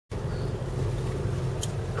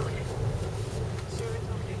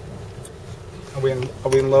Are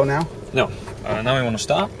we in low now? No. Now we want to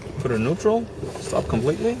stop. Put it in neutral. Stop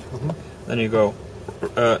completely. Then you go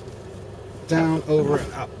down, over,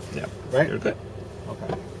 and up. Yeah. Right. You're good.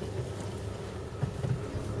 Okay.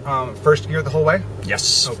 First gear the whole way?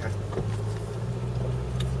 Yes. Okay.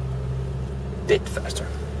 Bit faster.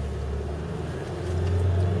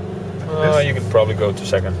 You could probably go to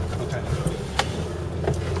second. Okay.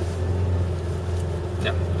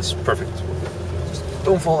 Yeah, this is perfect. Just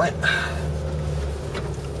don't fall in.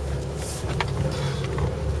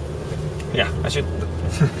 Yeah, I should.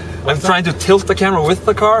 I'm trying to tilt the camera with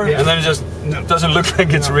the car, and then it just doesn't look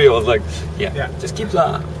like it's real. It's like, yeah, just keep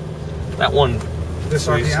that one. This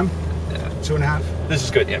RPM? Yeah. 2.5? This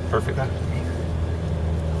is good, yeah, perfect.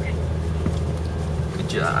 Okay. Good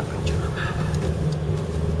job, good job.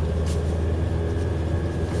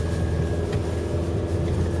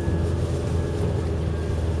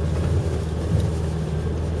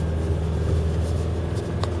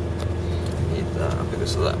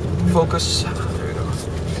 Because of that focus. There we go.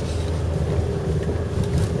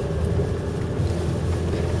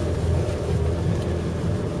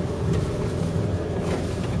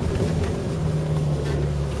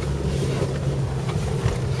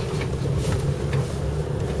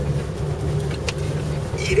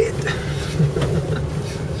 Eat it.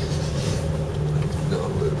 Go a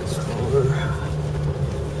little bit slower.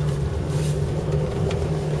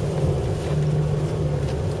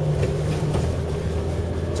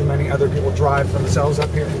 Many other people drive themselves up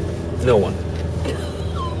here? No one.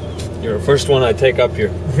 You're the first one I take up here.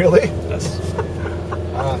 Really? Yes.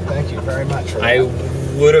 Thank you very much for that. I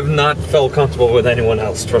would have not felt comfortable with anyone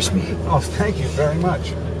else, trust me. Oh, thank you very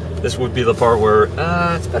much. This would be the part where,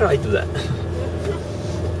 it's better I do that.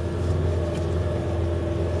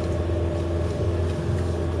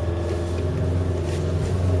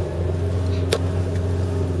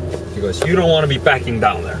 Because you don't want to be backing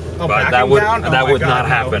down there. Oh, but backing that would down? that would not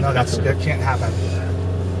happen. No, that can't happen.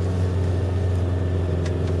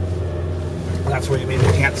 That's what you mean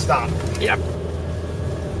you can't stop. Yep.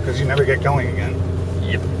 Because you never get going again.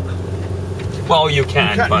 Yep. Well, you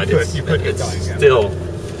can, but you it's could get going again. still.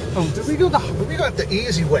 Oh, did we go the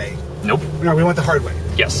easy way? Nope. No, we went the hard way.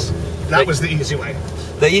 Yes. That was the easy way.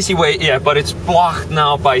 The easy way, yeah, but it's blocked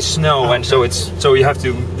now by snow, and so you have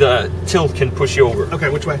to, the tilt can push you over. Okay,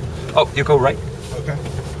 which way? Oh, you go right. Okay.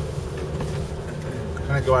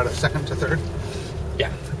 Can I go out of second to third?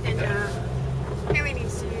 Yeah. And Haley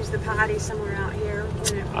needs to use the potty somewhere out here.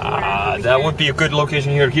 That would be a good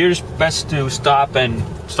location here. Here's best to stop and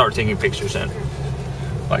start taking pictures in.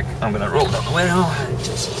 Like, I'm gonna roll down the window and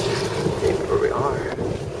just see where we are.